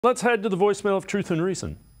Let's head to the voicemail of Truth and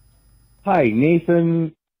Reason. Hi,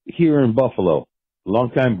 Nathan here in Buffalo.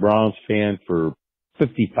 Longtime Browns fan for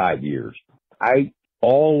 55 years. I,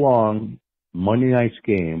 all along Monday night's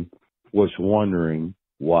game, was wondering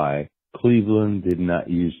why Cleveland did not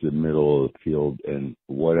use the middle of the field, and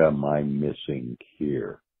what am I missing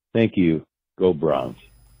here? Thank you. Go Browns.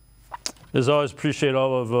 As always, appreciate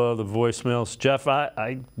all of the voicemails. Jeff,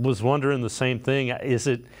 I was wondering the same thing. Is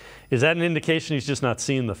that an indication he's just not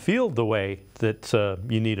seeing the field the way that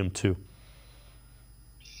you need him to?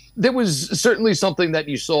 There was certainly something that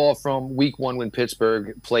you saw from week one when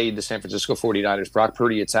Pittsburgh played the San Francisco 49ers. Brock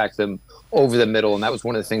Purdy attacked them over the middle, and that was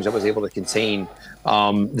one of the things that was able to contain the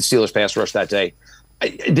Steelers' pass rush that day.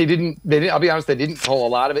 They didn't, I'll be honest, they didn't call a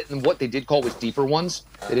lot of it, and what they did call was deeper ones.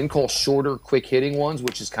 They didn't call shorter, quick-hitting ones,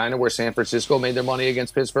 which is kind of where San Francisco made their money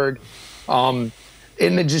against Pittsburgh. And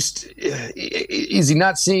then just, is he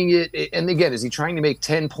not seeing it? And again, is he trying to make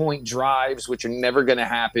 10-point drives, which are never going to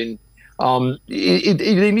happen?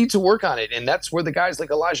 They need to work on it, and that's where the guys like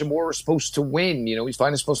Elijah Moore are supposed to win. You know, he's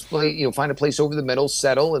supposed to play, find a place over the middle,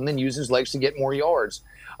 settle, and then use his legs to get more yards.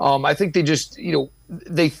 I think they just,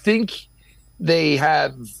 they think they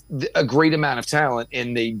have a great amount of talent,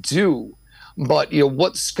 and they do. But,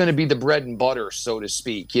 what's going to be the bread and butter, so to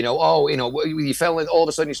speak? You fell in, all of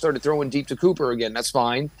a sudden you started throwing deep to Cooper again. That's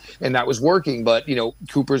fine, and that was working. But,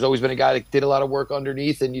 Cooper's always been a guy that did a lot of work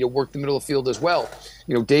underneath and, worked the middle of the field as well.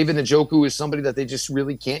 David Njoku is somebody that they just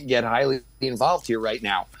really can't get highly involved here right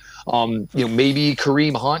now. Maybe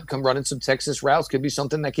Kareem Hunt come running some Texas routes could be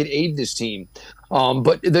something that could aid this team.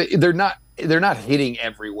 But they're not hitting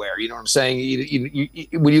everywhere. You know what I'm saying?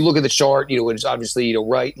 When you look at the chart, it's obviously,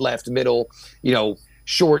 right, left, middle,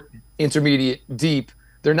 short, intermediate, deep.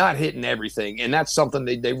 They're not hitting everything. And that's something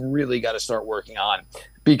they really got to start working on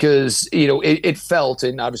because, it felt,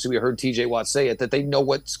 and obviously we heard TJ Watt say it, that they know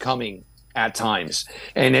what's coming at times.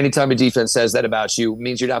 And anytime a defense says that about you, it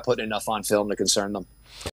means you're not putting enough on film to concern them.